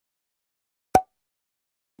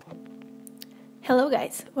Hello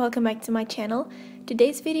guys, welcome back to my channel.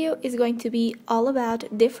 Today's video is going to be all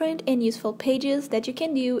about different and useful pages that you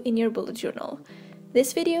can do in your bullet journal.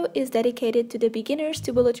 This video is dedicated to the beginners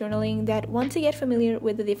to bullet journaling that want to get familiar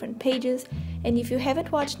with the different pages, and if you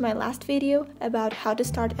haven't watched my last video about how to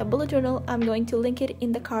start a bullet journal, I'm going to link it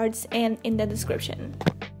in the cards and in the description.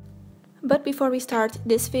 But before we start,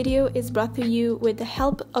 this video is brought to you with the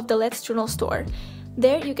help of the Let's Journal store.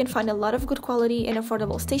 There you can find a lot of good quality and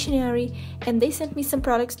affordable stationery, and they sent me some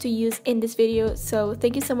products to use in this video, so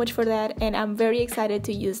thank you so much for that, and I'm very excited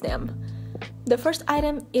to use them. The first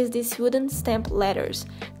item is these wooden stamp letters.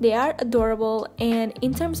 They are adorable, and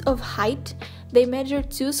in terms of height, they measure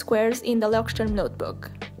 2 squares in the Lohkström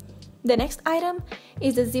notebook. The next item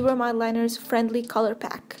is the Zebra Mildliners Friendly Color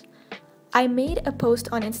Pack. I made a post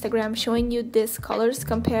on Instagram showing you these colors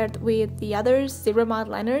compared with the other Zebra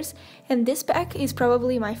Mildliners, and this pack is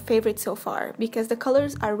probably my favorite so far because the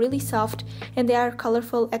colors are really soft and they are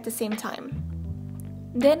colorful at the same time.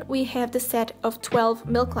 Then we have the set of 12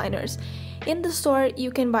 milk liners. In the store you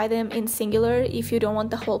can buy them in singular if you don't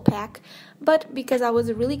want the whole pack, but because I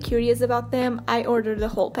was really curious about them, I ordered the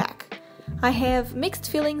whole pack. I have mixed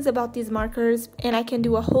feelings about these markers, and I can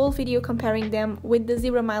do a whole video comparing them with the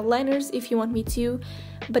Zebra Mildliners if you want me to,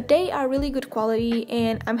 but they are really good quality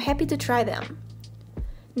and I'm happy to try them.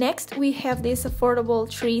 Next, we have this affordable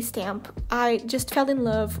tree stamp. I just fell in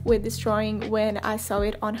love with this drawing when I saw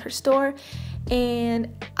it on her store,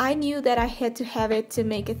 and I knew that I had to have it to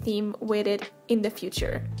make a theme with it in the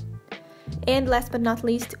future. And last but not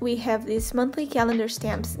least, we have these monthly calendar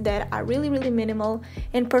stamps that are really minimal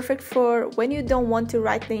and perfect for when you don't want to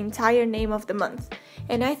write the entire name of the month.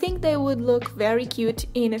 And I think they would look very cute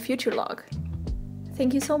in a future log.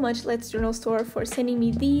 Thank you so much, Let's Journal store, for sending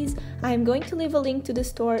me these. I am going to leave a link to the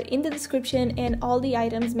store in the description and all the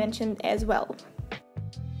items mentioned as well.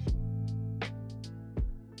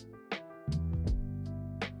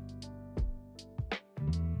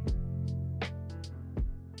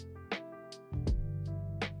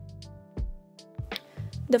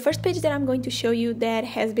 The first page that I'm going to show you that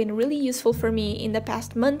has been really useful for me in the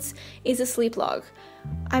past months is a sleep log.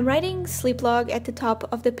 I'm writing sleep log at the top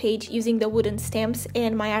of the page using the wooden stamps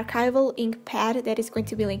and my archival ink pad that is going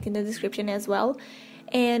to be linked in the description as well.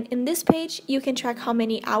 And in this page you can track how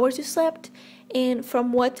many hours you slept and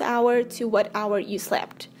from what hour to what hour you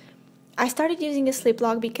slept. I started using a sleep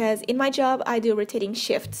log because in my job I do rotating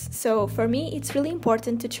shifts, so for me it's really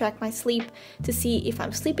important to track my sleep to see if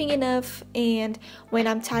I'm sleeping enough and when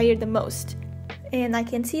I'm tired the most. And I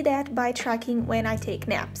can see that by tracking when I take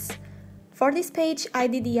naps. For this page I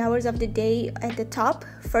did the hours of the day at the top,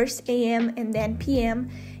 first AM and then PM,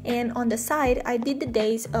 and on the side I did the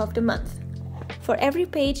days of the month. For every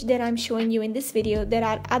page that I'm showing you in this video, there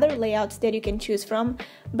are other layouts that you can choose from,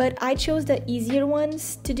 but I chose the easier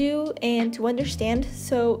ones to do and to understand,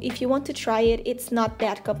 so if you want to try it, it's not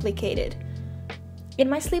that complicated. In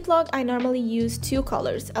my sleep log, I normally use 2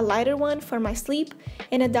 colors, a lighter one for my sleep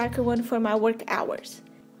and a darker one for my work hours.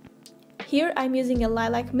 Here I'm using a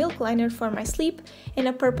lilac milk liner for my sleep and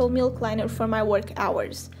a purple milk liner for my work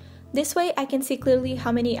hours. This way I can see clearly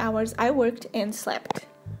how many hours I worked and slept.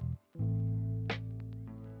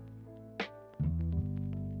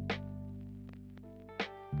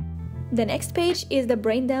 The next page is the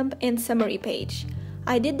brain dump and summary page.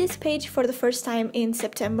 I did this page for the first time in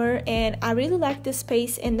September and I really like the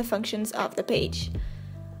space and the functions of the page.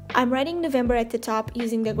 I'm writing November at the top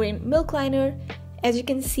using the green milk liner. As you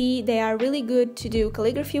can see, they are really good to do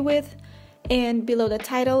calligraphy with, and below the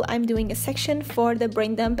title I'm doing a section for the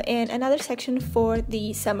brain dump and another section for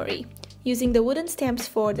the summary, using the wooden stamps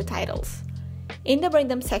for the titles. In the brain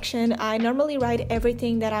dump section, I normally write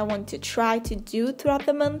everything that I want to try to do throughout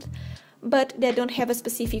the month, but that don't have a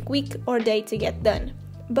specific week or day to get done.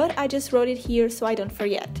 But I just wrote it here so I don't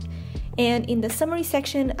forget. And in the summary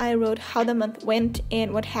section, I wrote how the month went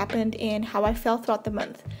and what happened and how I felt throughout the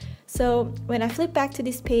month. So when I flip back to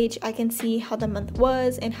this page, I can see how the month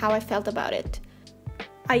was and how I felt about it.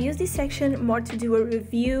 I use this section more to do a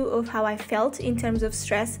review of how I felt in terms of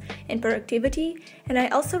stress and productivity, and I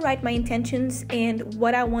also write my intentions and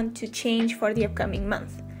what I want to change for the upcoming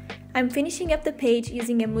month. I'm finishing up the page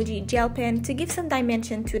using a Muji gel pen to give some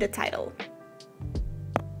dimension to the title.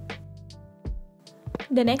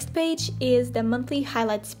 The next page is the monthly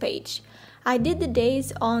highlights page. I did the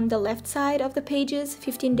days on the left side of the pages,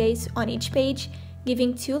 15 days on each page,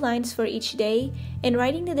 giving 2 lines for each day, and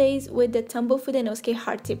writing the days with the 𝚜𝚎𝚎𝚎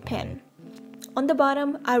hard tip pen. On the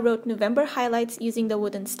bottom, I wrote November highlights using the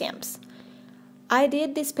wooden stamps. I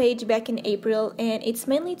did this page back in April, and it's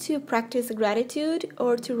mainly to practice gratitude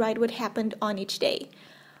or to write what happened on each day.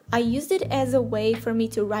 I used it as a way for me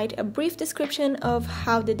to write a brief description of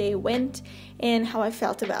how the day went and how I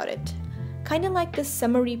felt about it. Kind of like the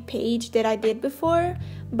summary page that I did before,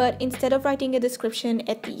 but instead of writing a description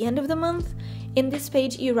at the end of the month, in this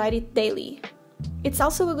page you write it daily. It's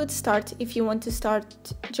also a good start if you want to start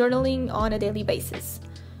journaling on a daily basis.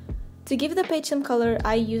 To give the page some color,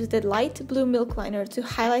 I used the light blue milk liner to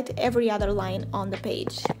highlight every other line on the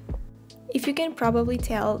page. If you can probably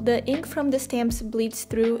tell, the ink from the stamps bleeds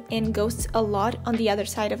through and ghosts a lot on the other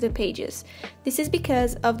side of the pages. This is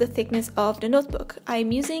because of the thickness of the notebook.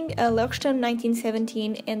 I'm using a 𝚜𝚑𝚎𝚌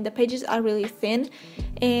 1917 and the pages are really thin,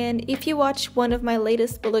 and if you watch one of my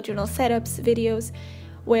latest bullet journal setups videos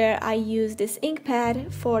where I use this ink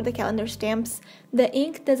pad for the calendar stamps, the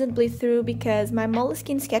ink doesn't bleed through because my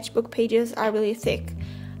Moleskine sketchbook pages are really thick.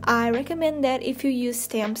 I recommend that if you use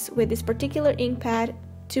stamps with this particular ink pad,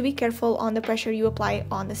 to be careful on the pressure you apply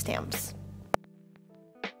on the stamps.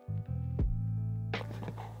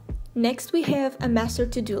 Next we have a master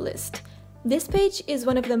to-do list. This page is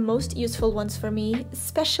one of the most useful ones for me,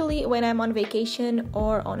 especially when I'm on vacation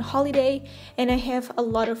or on holiday and I have a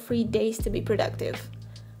lot of free days to be productive.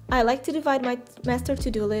 I like to divide my master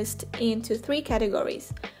to-do list into 3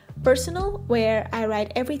 categories. Personal, where I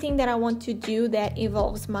write everything that I want to do that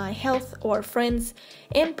involves my health or friends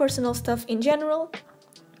and personal stuff in general.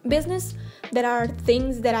 Business, that are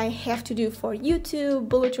things that I have to do for YouTube,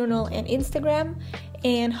 bullet journal, and Instagram.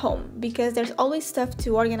 And home, because there's always stuff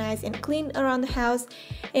to organize and clean around the house,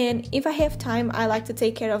 and if I have time, I like to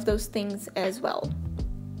take care of those things as well.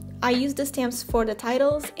 I use the stamps for the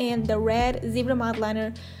titles and the red zebra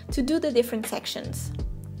mildliner to do the different sections.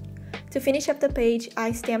 To finish up the page,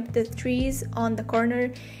 I stamped the trees on the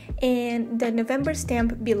corner and the November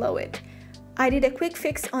stamp below it. I did a quick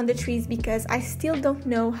fix on the trees because I still don't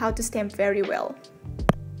know how to stamp very well.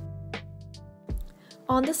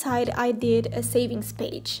 On the side, I did a savings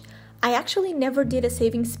page. I actually never did a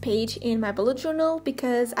savings page in my bullet journal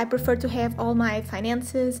because I prefer to have all my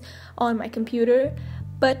finances on my computer,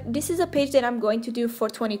 but this is a page that I'm going to do for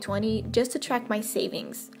 2020 just to track my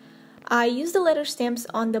savings. I use the letter stamps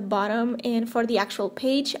on the bottom, and for the actual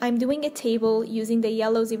page, I'm doing a table using the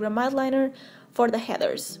yellow zebra mildliner for the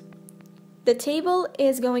headers. The table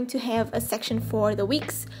is going to have a section for the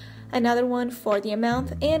weeks, another one for the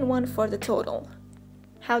amount, and one for the total.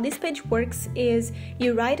 How this page works is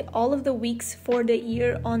you write all of the weeks for the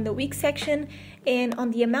year on the week section, and on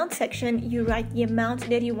the amount section you write the amount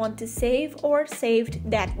that you want to save or saved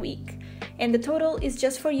that week. And the total is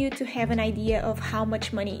just for you to have an idea of how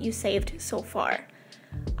much money you saved so far.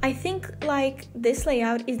 I think this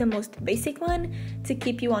layout is the most basic one to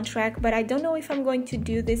keep you on track, but I don't know if I'm going to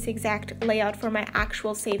do this exact layout for my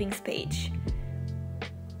actual savings page.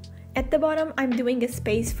 At the bottom, I'm doing a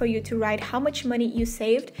space for you to write how much money you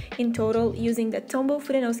saved in total using the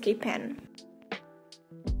𝚜𝚐𝚎𝚌𝚕𝚊𝚋𝚐𝚑𝚐 pen.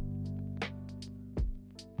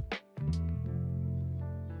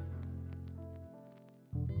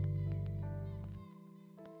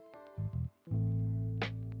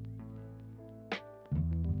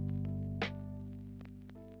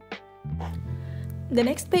 The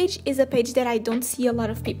next page is a page that I don't see a lot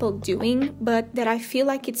of people doing, but that I feel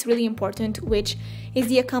like it's really important, which is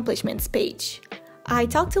the accomplishments page. I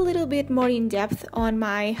talked a little bit more in depth on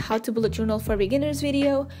my How to Bullet Journal for Beginners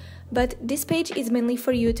video, but this page is mainly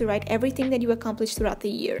for you to write everything that you accomplished throughout the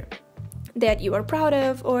year, that you are proud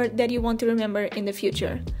of or that you want to remember in the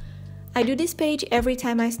future. I do this page every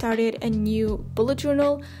time I started a new bullet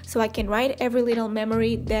journal, so I can write every little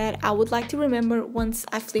memory that I would like to remember once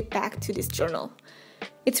I flip back to this journal.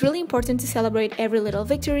 It's really important to celebrate every little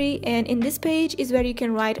victory, and in this page is where you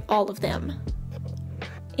can write all of them.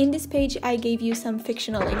 In this page, I gave you some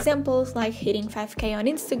fictional examples like hitting 5K on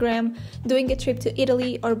Instagram, doing a trip to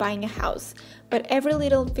Italy, or buying a house, but every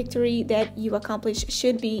little victory that you accomplish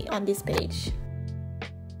should be on this page.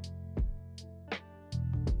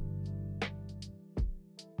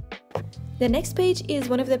 The next page is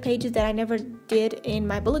one of the pages that I never did in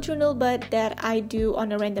my bullet journal, but that I do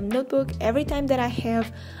on a random notebook every time that I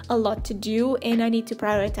have a lot to do and I need to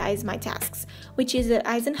prioritize my tasks, which is the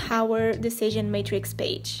Eisenhower decision matrix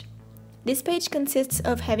page. This page consists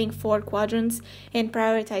of having 4 quadrants and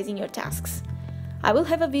prioritizing your tasks. I will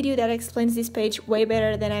have a video that explains this page way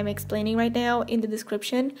better than I'm explaining right now in the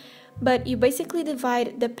description, but you basically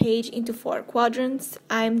divide the page into 4 quadrants.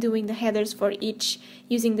 I'm doing the headers for each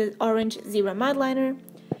using the orange zebra mildliner.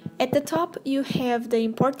 At the top you have the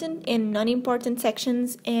important and non-important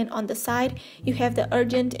sections, and on the side you have the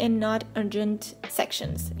urgent and not urgent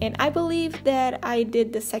sections. And I believe that I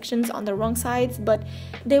did the sections on the wrong sides, but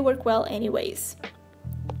they work well anyways.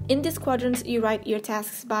 In these quadrants, you write your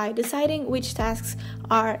tasks by deciding which tasks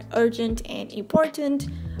are urgent and important,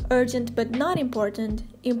 urgent but not important,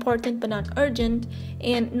 important but not urgent,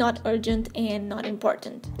 and not urgent and not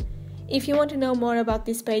important. If you want to know more about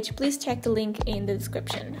this page, please check the link in the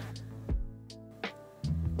description.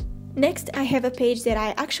 Next, I have a page that I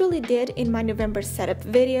actually did in my November setup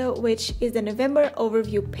video, which is the November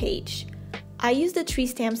overview page. I used the tree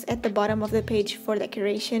stamps at the bottom of the page for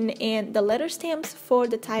decoration and the letter stamps for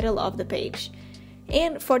the title of the page.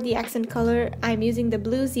 And for the accent color, I'm using the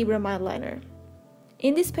blue zebra mindliner.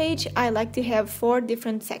 In this page, I like to have 4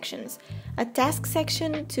 different sections. A task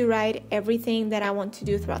section to write everything that I want to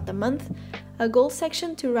do throughout the month, a goal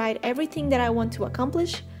section to write everything that I want to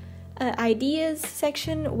accomplish, an ideas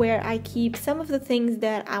section where I keep some of the things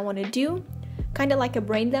that I want to do, kind of like a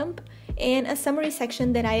brain dump, and a summary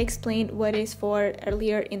section that I explained what is for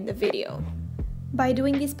earlier in the video. By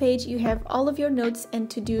doing this page, you have all of your notes and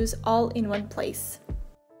to-dos all in one place.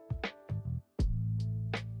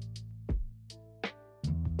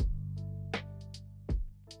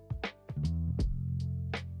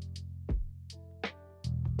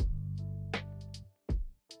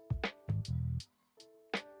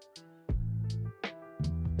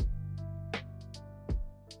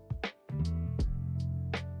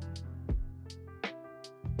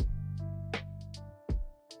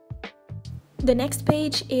 The next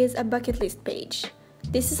page is a bucket list page.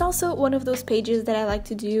 This is also one of those pages that I like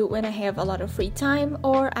to do when I have a lot of free time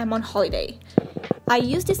or I'm on holiday. I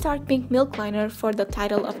use the Stark Pink Milk Liner for the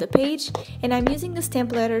title of the page, and I'm using the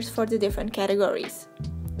stamp letters for the different categories.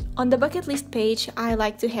 On the bucket list page, I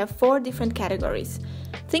like to have 4 different categories.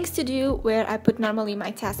 Things to do, where I put normally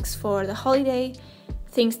my tasks for the holiday.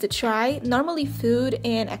 Things to try, normally food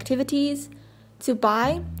and activities. To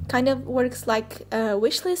buy, kind of works like a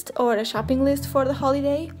wish list or a shopping list for the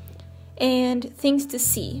holiday. And things to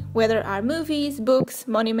see, whether are movies, books,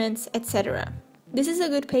 monuments, etc. This is a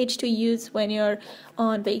good page to use when you're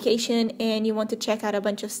on vacation and you want to check out a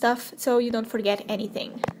bunch of stuff so you don't forget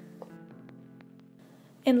anything.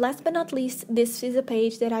 And last but not least, this is a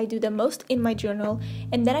page that I do the most in my journal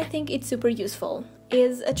and that I think it's super useful,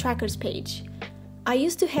 is a trackers page. I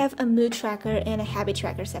used to have a mood tracker and a habit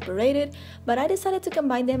tracker separated, but I decided to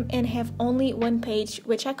combine them and have only one page,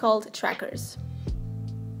 which I called trackers.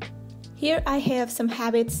 Here I have some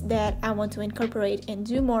habits that I want to incorporate and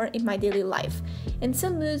do more in my daily life, and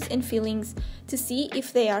some moods and feelings to see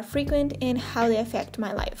if they are frequent and how they affect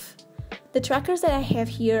my life. The trackers that I have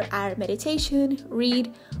here are meditation,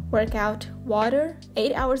 read, workout, water,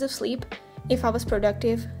 8 hours of sleep, if I was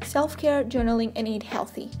productive, self-care, journaling, and eat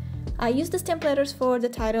healthy. I use the stamp letters for the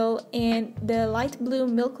title and the light blue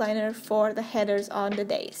milk liner for the headers on the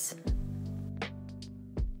days.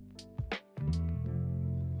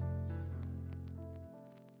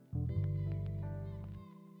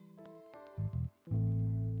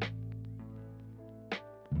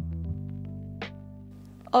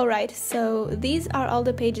 Alright, so these are all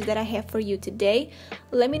the pages that I have for you today.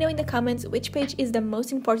 Let me know in the comments which page is the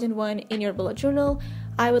most important one in your bullet journal.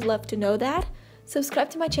 I would love to know that. Subscribe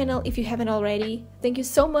to my channel if you haven't already. Thank you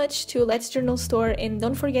so much to Let's Journal store, and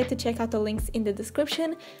don't forget to check out the links in the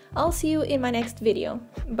description. I'll see you in my next video.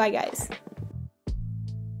 Bye guys!